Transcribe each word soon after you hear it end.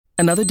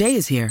Another day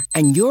is here,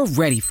 and you're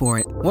ready for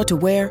it. What to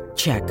wear?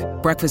 Check.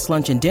 Breakfast,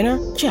 lunch, and dinner?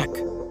 Check.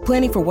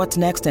 Planning for what's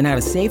next and how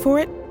to save for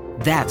it?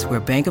 That's where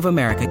Bank of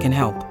America can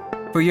help.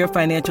 For your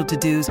financial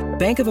to-dos,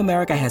 Bank of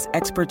America has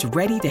experts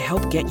ready to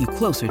help get you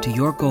closer to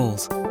your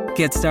goals.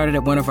 Get started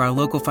at one of our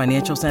local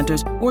financial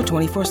centers or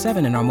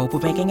 24/7 in our mobile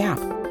banking app.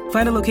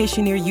 Find a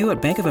location near you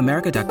at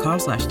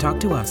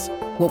bankofamerica.com/talktous.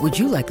 What would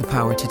you like the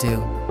power to do?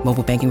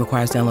 Mobile banking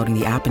requires downloading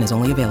the app and is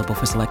only available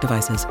for select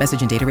devices.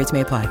 Message and data rates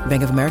may apply.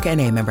 Bank of America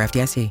N.A., member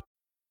FDIC.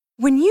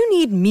 When you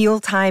need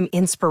mealtime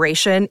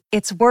inspiration,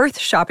 it's worth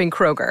shopping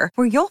Kroger,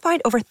 where you'll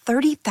find over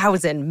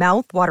 30,000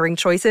 mouth-watering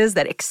choices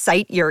that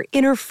excite your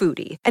inner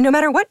foodie. And no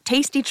matter what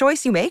tasty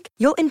choice you make,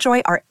 you'll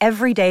enjoy our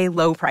everyday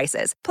low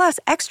prices, plus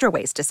extra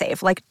ways to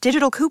save, like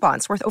digital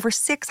coupons worth over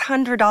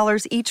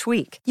 $600 each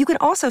week. You can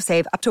also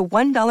save up to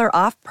 $1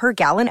 off per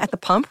gallon at the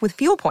pump with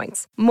fuel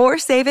points. More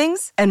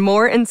savings and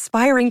more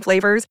inspiring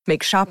flavors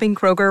make shopping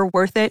Kroger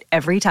worth it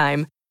every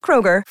time.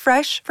 Kroger,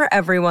 fresh for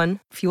everyone.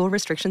 Fuel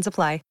restrictions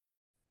apply.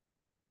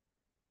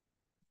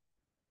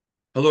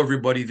 Hello,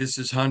 everybody. This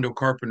is Hondo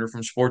Carpenter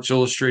from Sports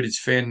Illustrated's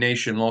Fan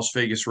Nation Las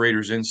Vegas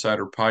Raiders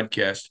Insider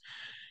Podcast.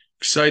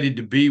 Excited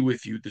to be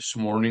with you this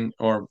morning,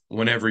 or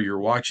whenever you're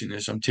watching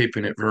this. I'm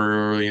taping it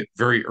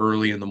very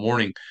early in the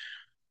morning.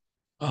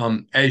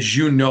 As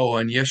you know,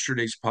 on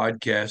yesterday's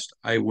podcast,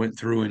 I went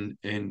through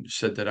and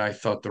said that I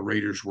thought the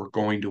Raiders were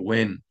going to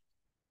win.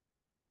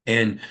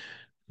 And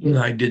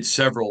I did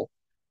several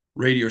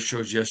radio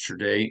shows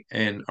yesterday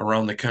and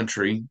around the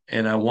country,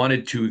 and I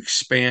wanted to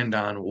expand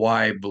on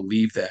why I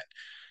believe that.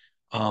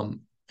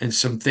 And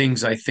some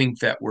things I think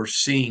that we're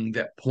seeing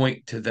that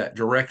point to that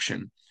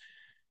direction.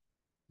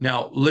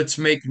 Now, let's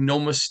make no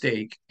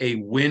mistake, a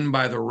win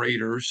by the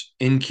Raiders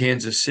in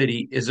Kansas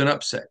City is an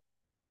upset.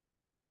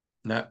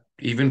 Not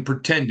even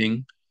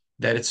pretending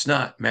that it's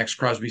not. Max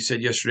Crosby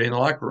said yesterday in the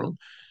locker room,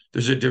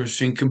 there's a difference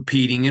between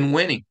competing and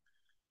winning.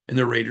 And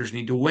the Raiders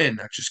need to win,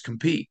 not just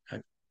compete. I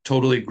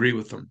totally agree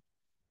with them.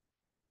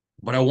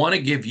 But I want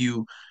to give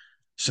you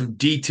some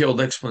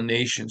detailed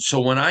explanation.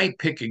 So when I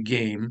pick a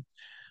game,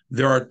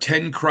 there are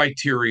 10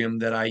 criterion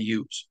that I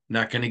use.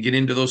 Not going to get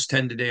into those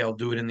 10 today. I'll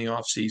do it in the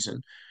off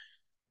season.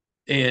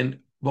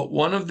 But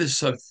one of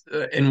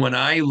the and when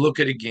I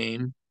look at a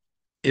game,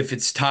 if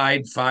it's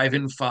tied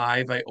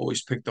 5-5, I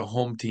always pick the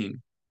home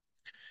team.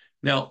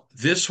 Now,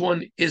 this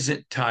one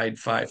isn't tied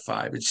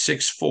 5-5. It's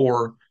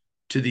 6-4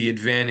 to the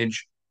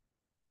advantage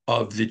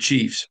of the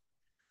Chiefs.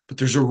 But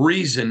there's a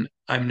reason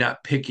I'm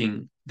not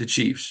picking the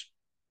Chiefs.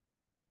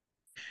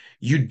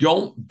 You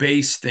don't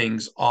base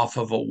things off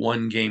of a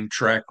one-game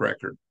track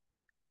record.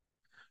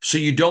 So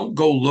you don't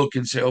go look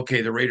and say,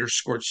 okay, the Raiders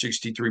scored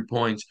 63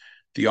 points.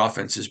 The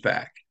offense is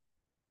back.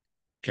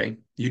 Okay.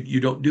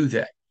 You don't do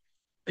that.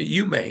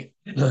 You may.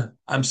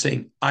 I'm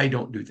saying I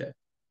don't do that.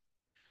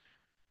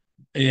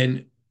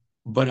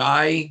 But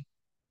I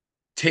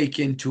take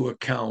into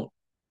account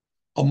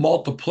a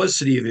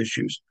multiplicity of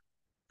issues.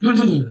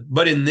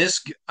 But in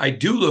this, I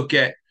do look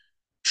at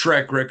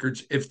track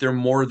records if they're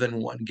more than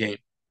one game.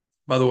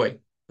 By the way,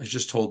 I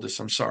just told this.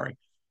 I'm sorry.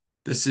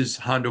 This is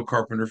Hondo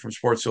Carpenter from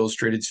Sports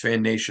Illustrated's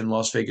Fan Nation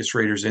Las Vegas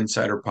Raiders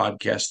Insider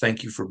Podcast.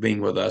 Thank you for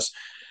being with us.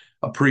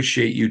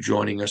 Appreciate you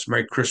joining us.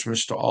 Merry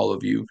Christmas to all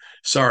of you.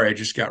 Sorry, I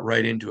just got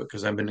right into it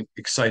because I've been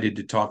excited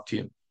to talk to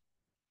you.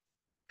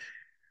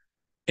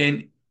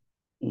 And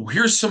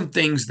here's some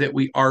things that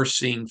we are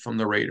seeing from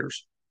the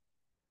Raiders.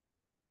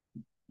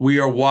 We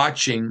are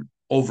watching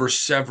over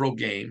several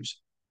games.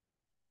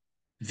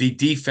 The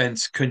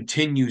defense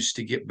continues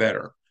to get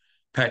better.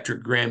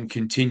 Patrick Graham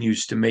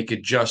continues to make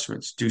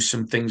adjustments, do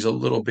some things a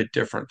little bit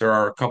different. There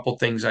are a couple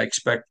things I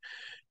expect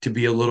to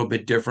be a little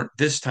bit different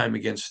this time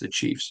against the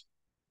Chiefs.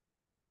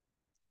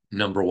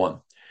 Number one.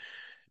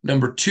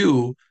 Number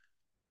two,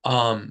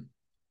 the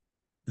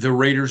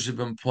Raiders have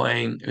been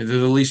playing, they're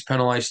the least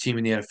penalized team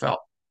in the NFL.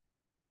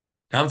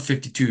 I'm a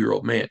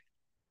 52-year-old man.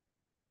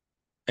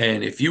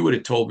 And if you would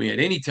have told me at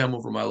any time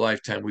over my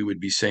lifetime we would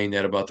be saying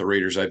that about the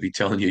Raiders, I'd be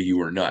telling you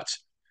were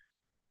nuts.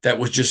 That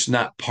was just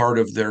not part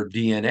of their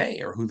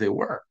DNA or who they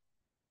were.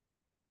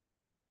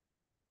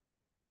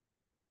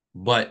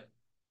 But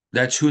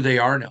that's who they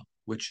are now,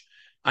 which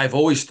I've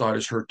always thought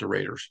has hurt the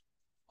Raiders.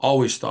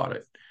 Always thought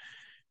it.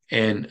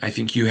 And I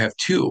think you have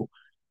too.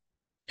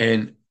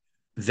 And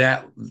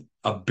that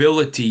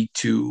ability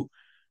to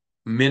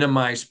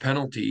minimize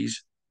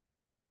penalties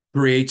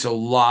creates a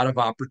lot of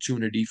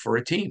opportunity for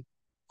a team.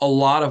 A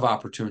lot of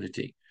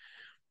opportunity.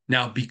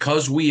 Now,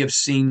 because we have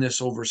seen this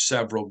over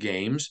several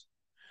games,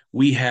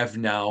 we have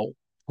now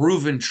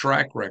proven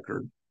track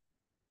record.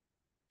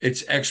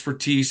 It's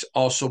expertise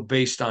also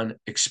based on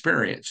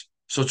experience.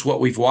 So it's what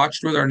we've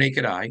watched with our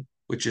naked eye,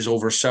 which is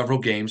over several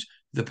games,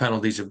 the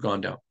penalties have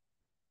gone down.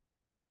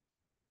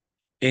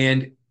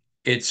 And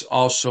it's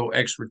also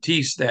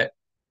expertise that,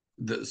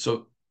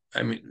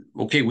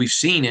 we've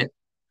seen it.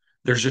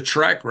 There's a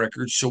track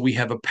record, so we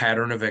have a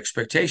pattern of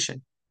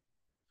expectation.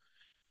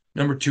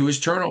 Number two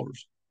is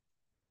turnovers.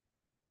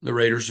 The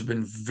Raiders have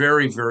been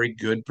very, very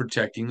good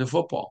protecting the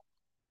football.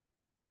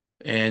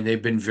 And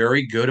they've been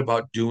very good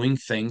about doing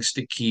things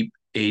to keep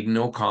Aiden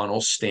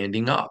O'Connell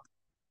standing up.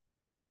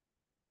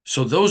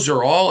 So those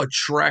are all a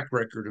track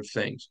record of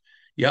things.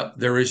 Yep,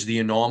 there is the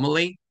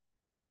anomaly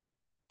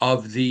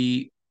of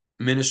the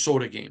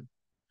Minnesota game.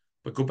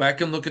 But go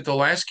back and look at the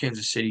last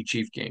Kansas City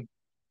Chief game.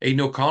 Aiden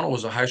O'Connell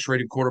was the highest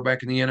rated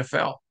quarterback in the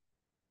NFL.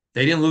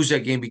 They didn't lose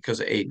that game because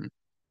of Aiden.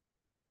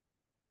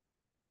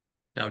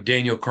 Now,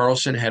 Daniel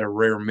Carlson had a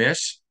rare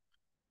miss,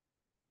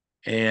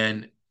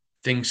 and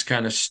things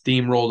kind of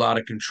steamrolled out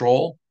of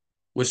control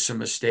with some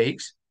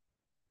mistakes.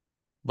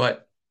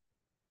 But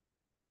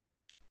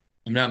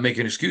I'm not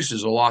making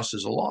excuses. A loss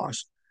is a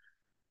loss.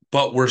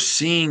 But we're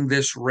seeing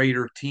this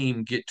Raider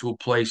team get to a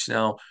place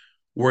now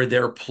where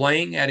they're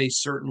playing at a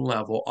certain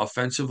level,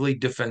 offensively,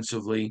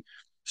 defensively,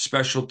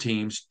 special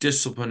teams,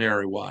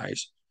 disciplinary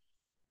wise,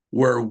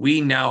 where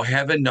we now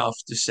have enough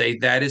to say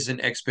that is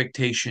an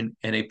expectation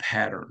and a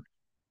pattern.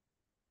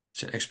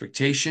 It's an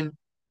expectation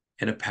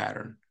and a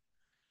pattern.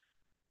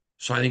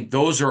 So I think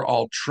those are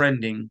all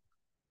trending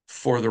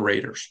for the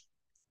Raiders.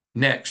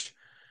 Next,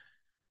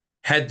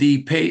 had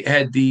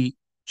the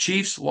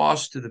Chiefs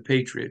lost to the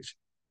Patriots,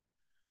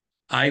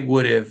 I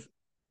would have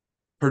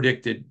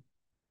predicted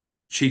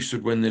Chiefs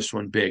would win this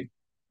one big,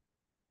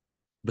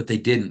 but they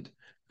didn't.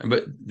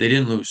 But they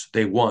didn't lose.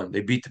 They won.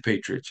 They beat the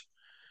Patriots.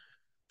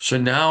 So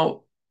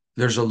now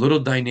there's a little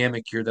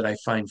dynamic here that I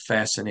find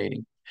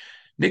fascinating.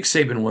 Nick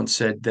Saban once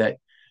said that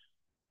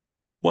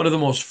one of the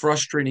most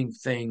frustrating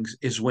things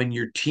is when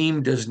your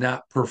team does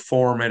not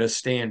perform at a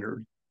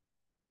standard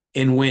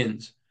and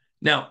wins.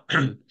 Now,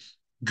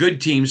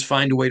 good teams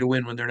find a way to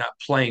win when they're not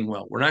playing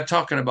well. We're not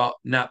talking about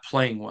not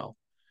playing well.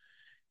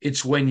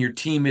 It's when your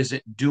team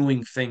isn't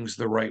doing things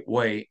the right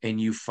way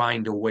and you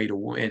find a way to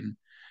win.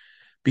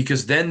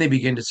 Because then they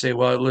begin to say,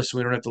 well, listen,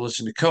 we don't have to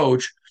listen to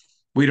coach.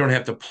 We don't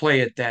have to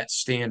play at that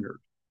standard.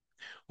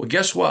 Well,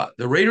 guess what?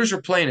 The Raiders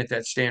are playing at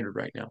that standard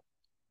right now.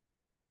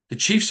 The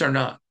Chiefs are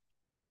not.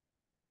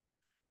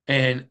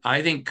 And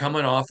I think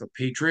coming off a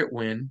Patriot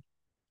win,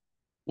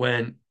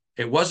 when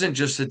it wasn't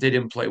just that they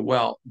didn't play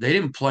well, they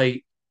didn't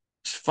play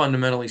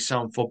fundamentally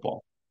sound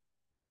football.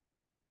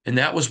 And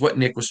that was what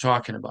Nick was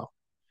talking about.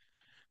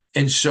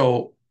 And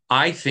so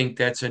I think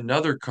that's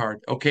another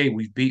card. Okay,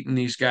 we've beaten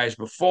these guys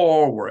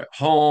before. We're at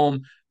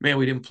home. Man,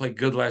 we didn't play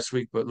good last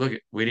week, but look,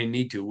 we didn't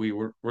need to.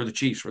 We're the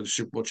Chiefs. We're the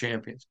Super Bowl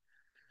champions.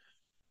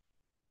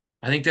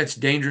 I think that's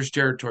dangerous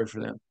territory for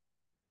them.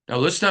 Now,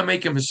 let's not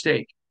make a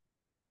mistake.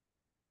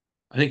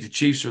 I think the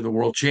Chiefs are the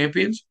world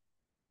champions.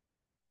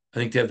 I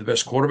think they have the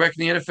best quarterback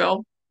in the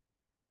NFL.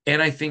 And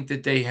I think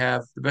that they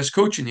have the best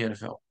coach in the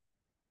NFL.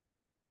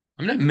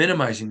 I'm not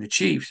minimizing the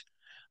Chiefs.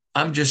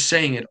 I'm just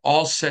saying it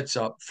all sets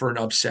up for an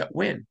upset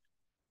win.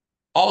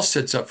 All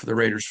sets up for the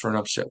Raiders for an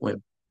upset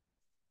win.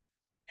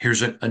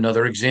 Here's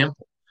another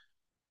example.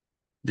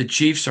 The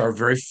Chiefs are a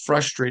very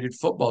frustrated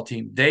football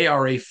team. They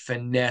are a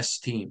finesse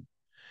team.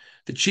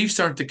 The Chiefs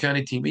aren't the kind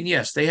of team, and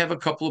yes, they have a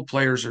couple of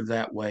players are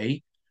that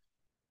way,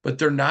 but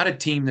they're not a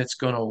team that's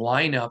going to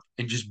line up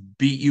and just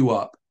beat you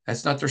up.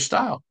 That's not their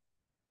style.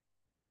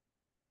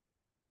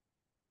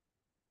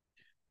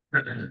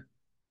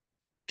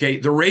 Okay,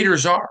 the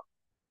Raiders are.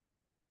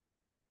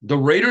 The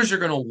Raiders are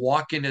going to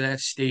walk into that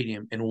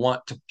stadium and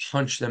want to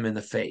punch them in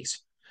the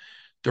face.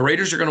 The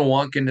Raiders are going to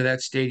walk into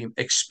that stadium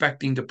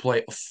expecting to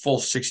play a full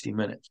 60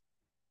 minutes.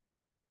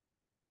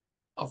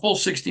 A full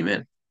 60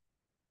 minutes.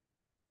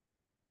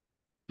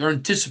 They're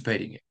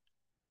anticipating it.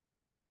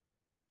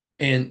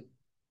 And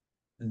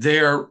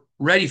they're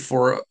ready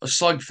for a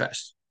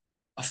slugfest,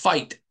 a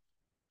fight.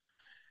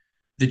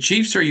 The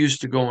Chiefs are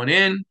used to going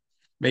in.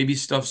 Maybe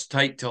stuff's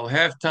tight till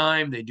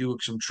halftime. They do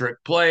some trick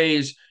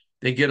plays.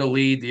 They get a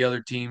lead. The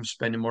other team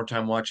spending more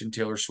time watching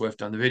Taylor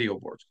Swift on the video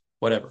boards,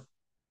 whatever.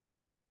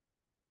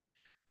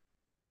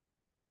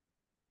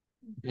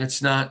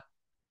 That's not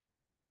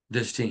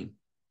this team.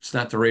 It's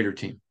not the Raider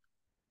team.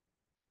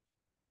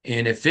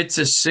 And if it's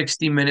a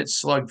 60-minute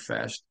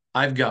slugfest,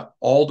 I've got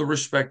all the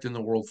respect in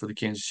the world for the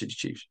Kansas City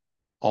Chiefs.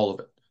 All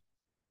of it.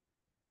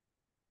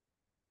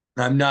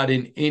 I'm not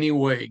in any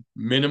way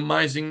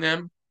minimizing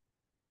them,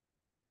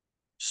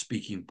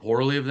 speaking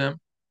poorly of them.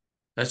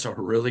 That's a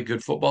really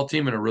good football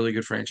team and a really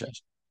good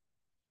franchise.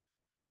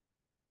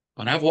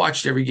 But I've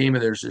watched every game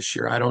of theirs this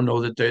year. I don't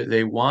know that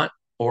they want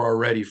or are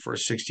ready for a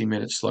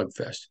 60-minute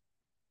slugfest.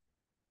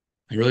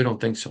 I really don't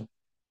think so.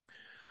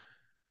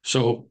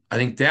 So I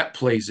think that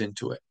plays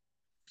into it.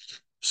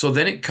 So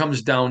then it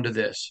comes down to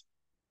this.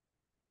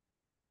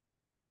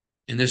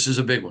 And this is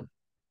a big one.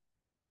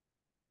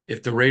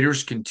 If the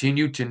Raiders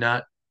continue to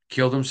not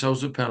kill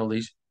themselves with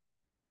penalties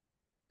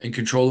and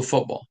control the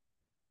football,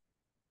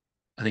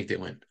 I think they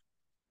win.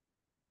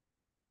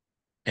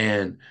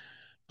 And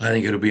I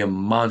think it'll be a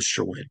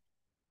monster win.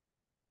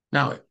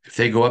 Now, if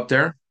they go up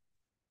there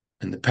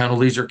and the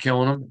penalties are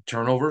killing them,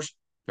 turnovers,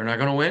 they're not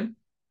going to win.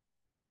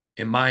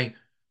 And my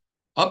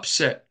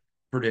upset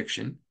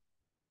prediction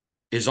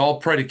is all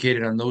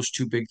predicated on those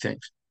two big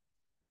things.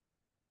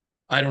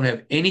 I don't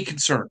have any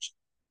concerns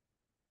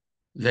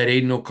that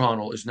Aiden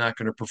O'Connell is not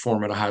going to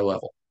perform at a high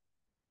level.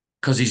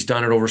 because he's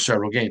done it over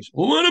several games.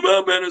 Well, what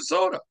about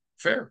Minnesota?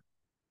 Fair.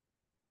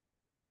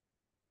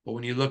 But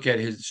when you look at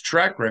his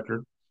track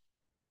record,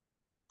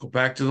 go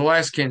back to the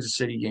last Kansas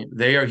City game.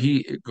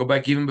 Go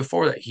back even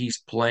before that. He's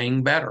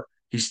playing better.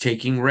 He's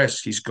taking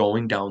risks. He's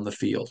going down the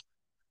field.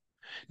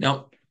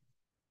 Now,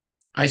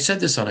 I said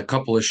this on a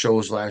couple of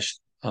shows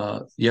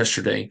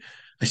yesterday.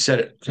 I said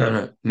it on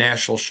a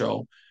national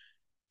show,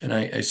 and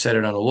I said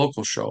it on a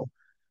local show.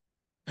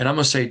 And I'm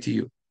gonna say it to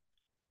you.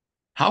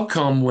 How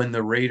come when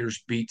the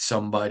Raiders beat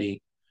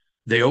somebody,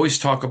 they always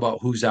talk about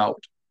who's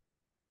out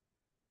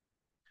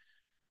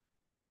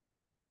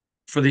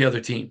for the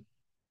other team?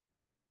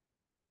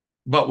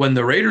 But when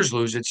the Raiders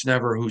lose, it's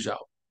never who's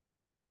out.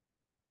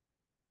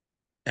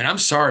 And I'm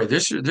sorry,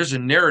 there's a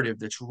narrative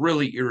that's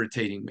really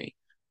irritating me.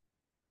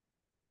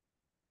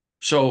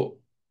 So,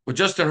 when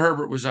Justin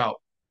Herbert was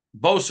out,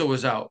 Bosa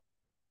was out,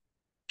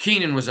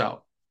 Keenan was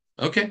out.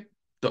 Okay,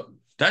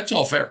 that's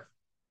all fair.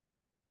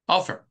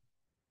 All fair.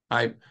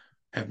 I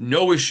have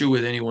no issue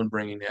with anyone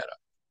bringing that up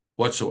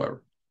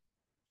whatsoever.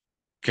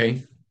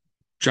 Okay,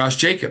 Josh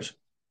Jacobs,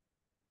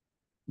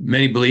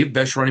 many believe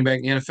best running back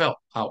in the NFL,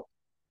 out.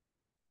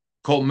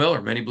 Colton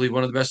Miller, many believe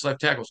one of the best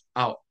left tackles,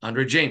 out.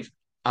 Andre James,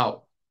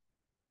 out.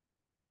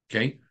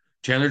 Okay,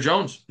 Chandler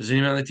Jones isn't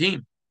even on the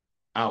team,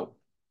 out.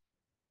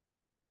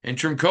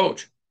 Interim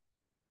coach,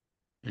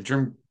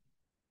 interim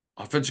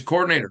offensive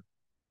coordinator,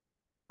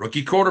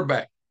 rookie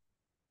quarterback.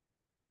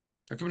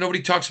 How come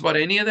nobody talks about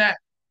any of that?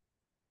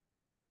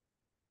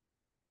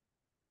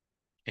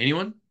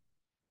 Anyone?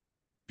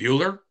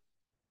 Bueller?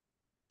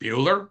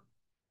 Bueller?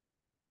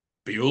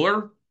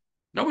 Bueller?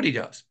 Nobody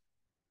does.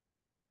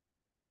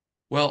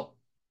 Well,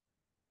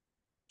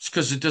 it's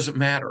because it doesn't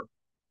matter.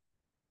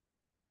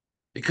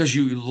 Because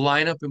you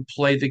line up and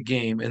play the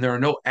game, and there are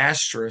no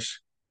asterisks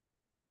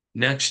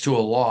next to a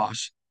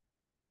loss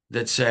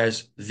that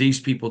says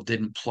these people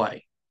didn't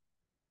play.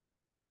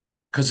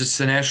 Because it's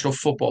the National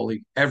Football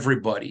League.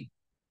 Everybody,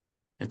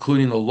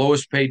 including the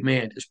lowest paid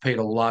man, is paid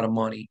a lot of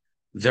money.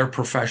 They're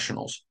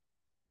professionals.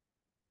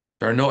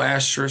 There are no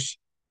asterisks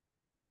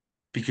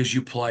because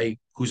you play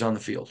who's on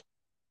the field.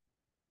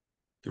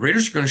 The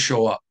Raiders are going to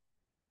show up.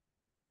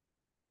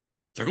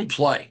 They're going to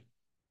play.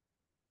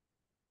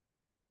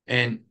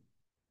 And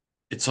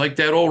it's like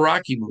that old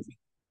Rocky movie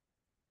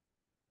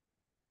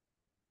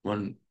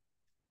when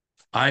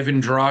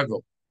Ivan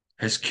Drago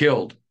has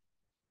killed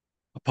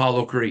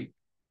Apollo Creed.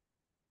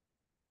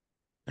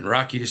 And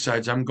Rocky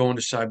decides, I'm going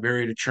to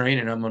Siberia to train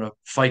and I'm going to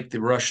fight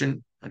the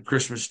Russian on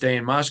Christmas Day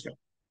in Moscow.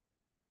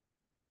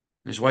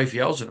 And his wife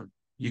yells at him,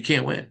 you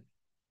can't win.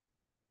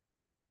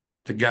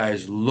 The guy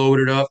is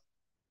loaded up,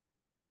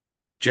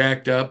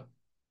 jacked up.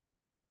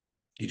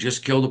 He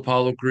just killed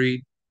Apollo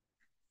Creed.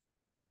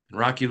 And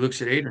Rocky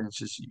looks at Adrian and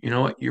says, you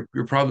know what?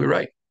 You're probably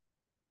right.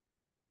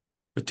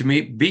 But to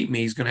beat me,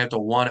 he's going to have to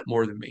want it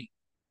more than me.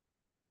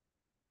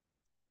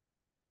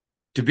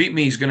 To beat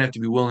me, he's going to have to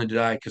be willing to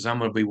die because I'm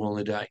going to be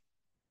willing to die.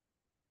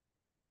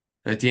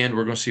 And at the end,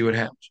 we're going to see what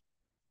happens.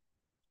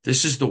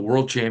 This is the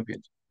world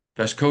champions.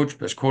 Best coach,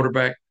 best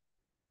quarterback.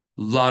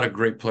 A lot of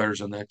great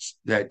players on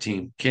that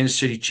team. Kansas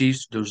City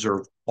Chiefs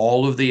deserve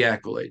all of the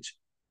accolades.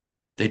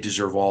 They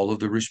deserve all of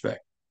the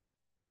respect.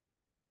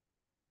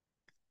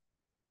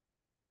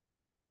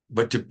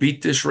 But to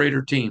beat this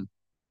Raider team,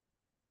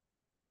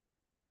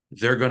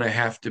 they're going to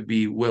have to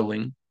be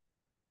willing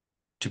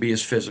to be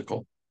as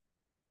physical.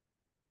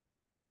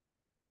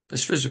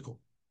 As physical.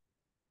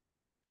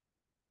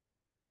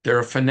 They're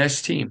a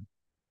finesse team.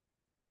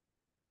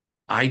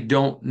 I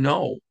don't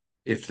know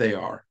if they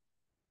are.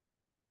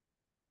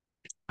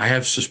 I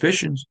have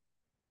suspicions.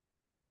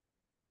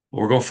 But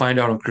we're going to find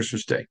out on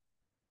Christmas Day.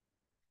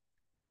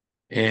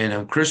 And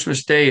on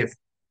Christmas Day, if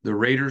the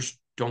Raiders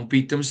don't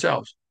beat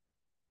themselves,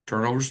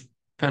 turnovers,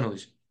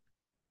 penalties,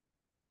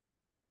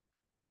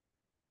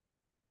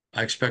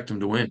 I expect them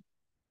to win.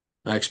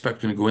 I expect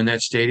them to go in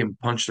that stadium,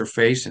 punch their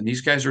face, and these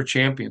guys are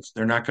champions.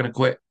 They're not going to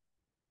quit.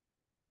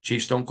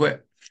 Chiefs don't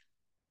quit.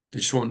 They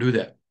just won't do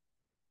that.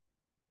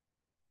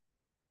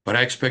 But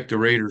I expect the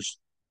Raiders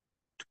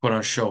to put on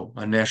a show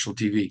on national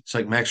TV. It's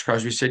like Max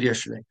Crosby said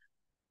yesterday.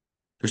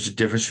 There's a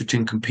difference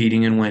between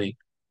competing and winning.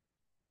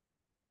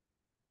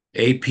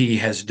 AP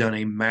has done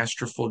a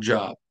masterful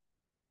job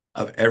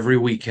of every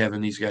week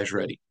having these guys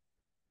ready.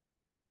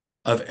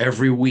 Of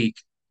every week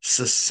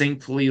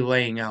succinctly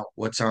laying out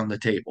what's on the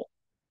table.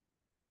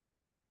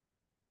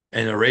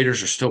 And the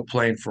Raiders are still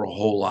playing for a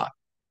whole lot.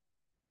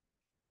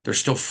 They're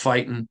still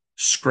fighting,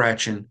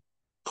 scratching,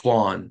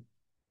 clawing.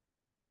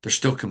 They're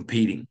still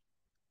competing.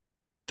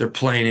 They're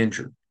playing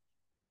injured.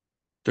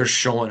 They're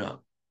showing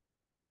up.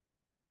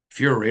 If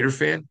you're a Raider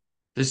fan,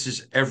 this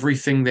is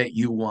everything that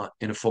you want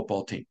in a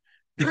football team.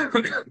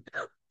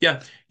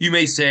 Yeah, you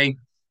may say,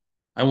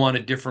 I want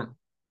a different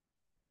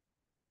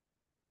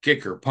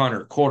kicker,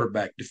 punter,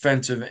 quarterback,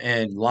 defensive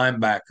end,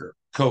 linebacker,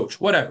 coach,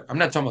 whatever. I'm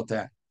not talking about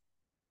that.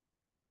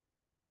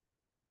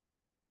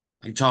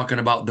 I'm talking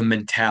about the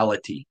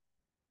mentality.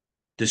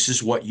 This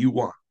is what you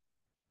want.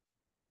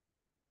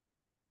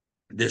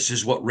 This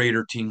is what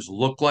Raider teams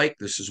look like.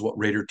 This is what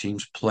Raider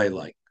teams play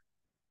like.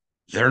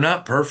 They're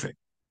not perfect.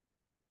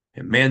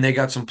 And man, they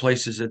got some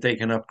places that they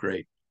can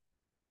upgrade,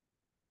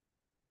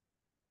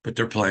 but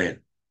they're playing.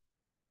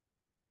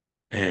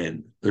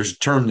 And there's a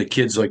term the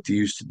kids like to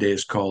use today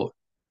is called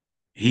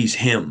he's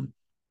him,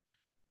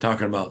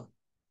 talking about.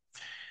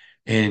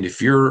 And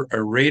if you're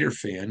a Raider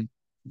fan,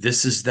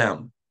 this is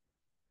them.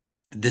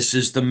 This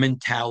is the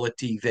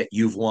mentality that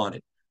you've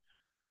wanted.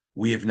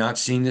 We have not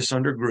seen this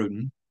under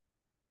Gruden,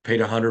 paid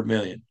 $100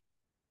 million.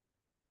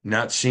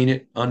 Not seen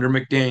it under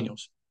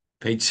McDaniels,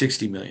 paid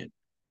 $60 million.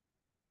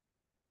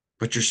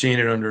 But you're seeing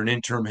it under an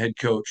interim head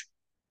coach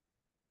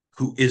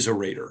who is a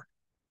Raider,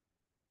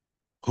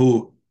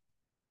 who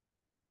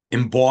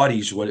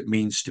embodies what it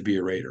means to be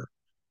a Raider,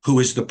 who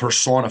is the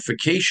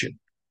personification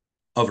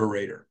of a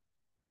Raider.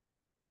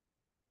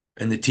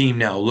 And the team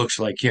now looks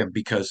like him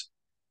because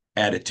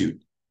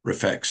attitude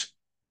reflects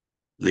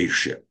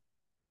leadership.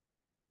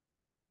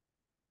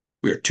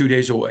 We are 2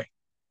 days away.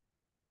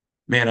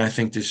 Man, I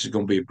think this is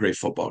going to be a great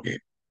football game.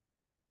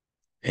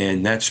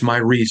 And that's my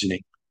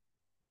reasoning.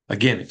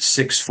 Again, it's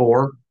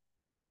 6-4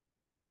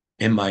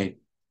 in my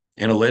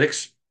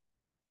analytics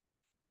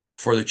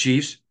for the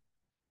Chiefs,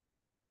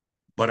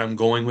 but I'm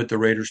going with the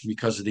Raiders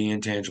because of the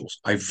intangibles.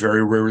 I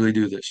very rarely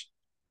do this.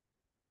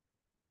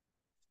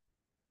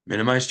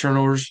 Minimize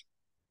turnovers,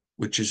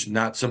 which is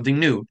not something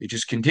new. They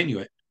just continue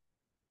it.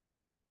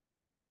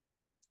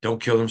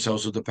 Don't kill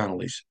themselves with the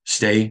penalties.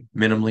 Stay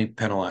minimally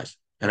penalized.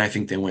 And I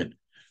think they win.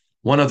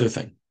 One other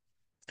thing.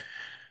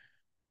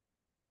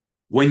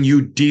 When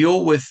you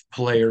deal with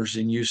players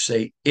and you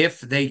say,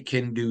 if they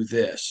can do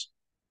this,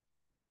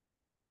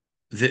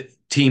 the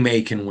team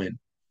A can win.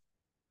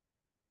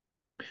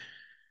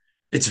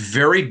 It's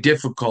very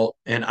difficult,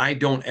 and I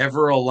don't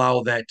ever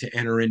allow that to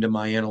enter into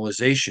my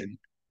analyzation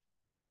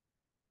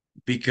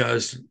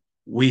because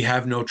we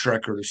have no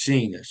track record of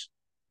seeing this.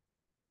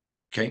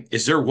 Okay.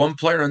 Is there one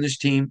player on this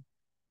team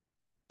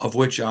of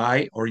which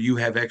I or you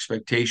have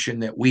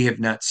expectation that we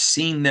have not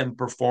seen them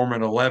perform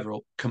at a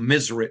level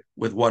commiserate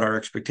with what our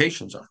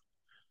expectations are?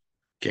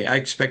 Okay. I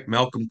expect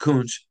Malcolm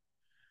Kuntz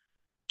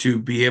to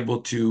be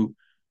able to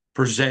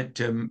present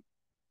to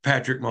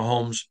Patrick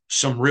Mahomes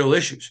some real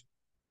issues.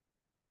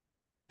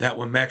 That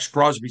when Max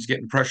Crosby's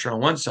getting pressure on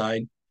one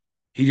side,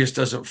 he just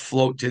doesn't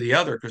float to the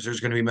other because there's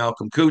going to be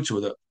Malcolm Kuntz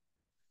with a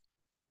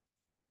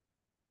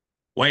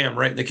wham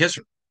right in the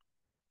kisser.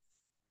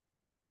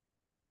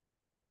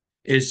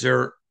 Is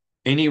there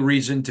any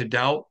reason to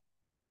doubt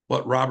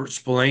what Robert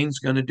Spillane's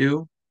going to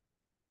do?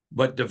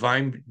 But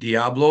Divine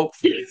Diablo,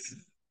 that's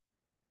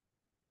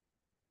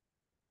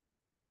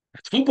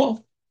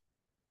football.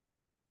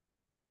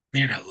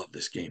 Man, I love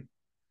this game.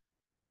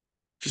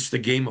 Just the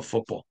game of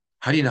football.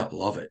 How do you not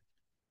love it?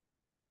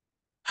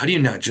 How do you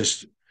not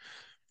just,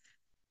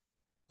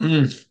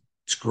 it's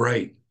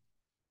great.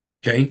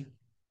 Okay.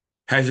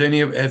 Have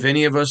any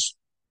of us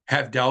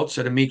have doubts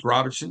that Amik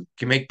Robertson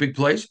can make big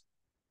plays?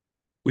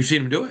 We've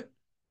seen him do it.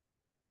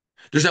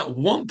 There's not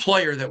one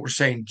player that we're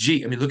saying,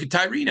 gee, I mean, look at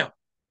Tyree now.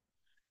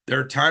 There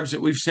are times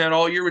that we've said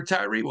all year with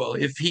Tyree, well,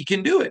 if he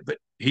can do it, but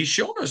he's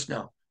shown us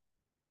now.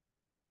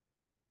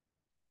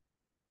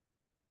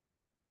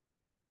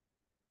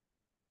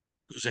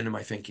 Goes into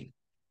my thinking.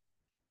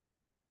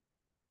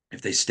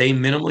 If they stay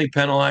minimally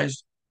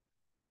penalized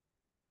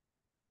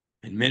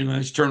and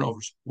minimize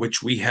turnovers,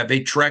 which we have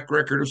a track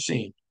record of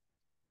seeing,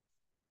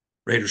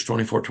 Raiders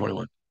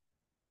 24-21.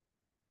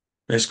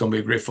 It's going to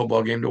be a great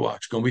football game to watch.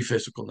 It's going to be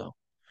physical now.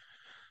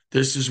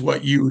 This is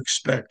what you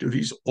expect of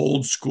these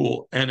old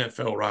school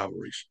NFL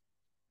rivalries.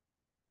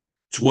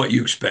 It's what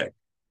you expect.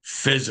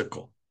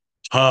 Physical,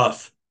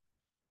 tough.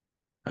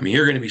 I mean,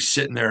 you're going to be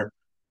sitting there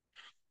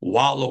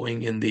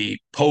wallowing in the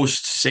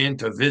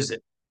post-Santa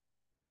visit.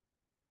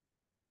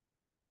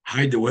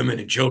 Hide the women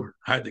and children.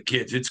 Hide the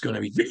kids. It's going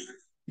to be,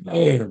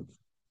 man.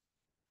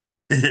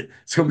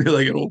 It's going to be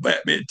like an old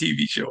Batman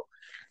TV show.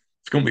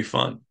 It's going to be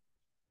fun.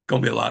 It's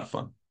going to be a lot of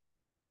fun.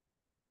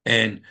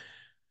 And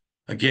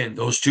again,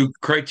 those two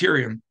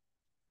criterion,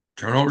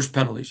 turnovers,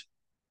 penalties,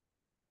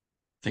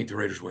 I think the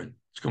Raiders win.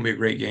 It's going to be a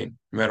great game.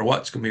 No matter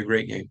what, it's going to be a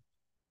great game.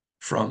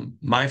 From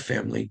my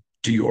family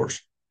to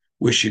yours.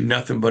 Wish you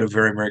nothing but a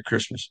very Merry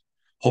Christmas.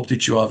 Hope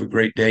that you all have a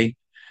great day.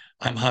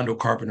 I'm Hondo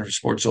Carpenter of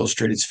Sports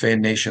Illustrated's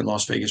Fan Nation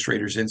Las Vegas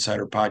Raiders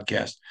Insider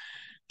Podcast,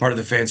 part of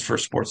the Fans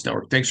First Sports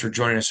Network. Thanks for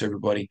joining us,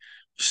 everybody.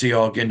 See you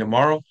all again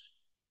tomorrow.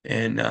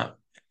 And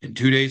in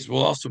 2 days,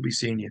 we'll also be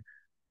seeing you.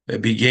 It'll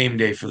be game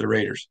day for the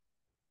Raiders.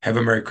 Have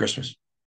a Merry Christmas.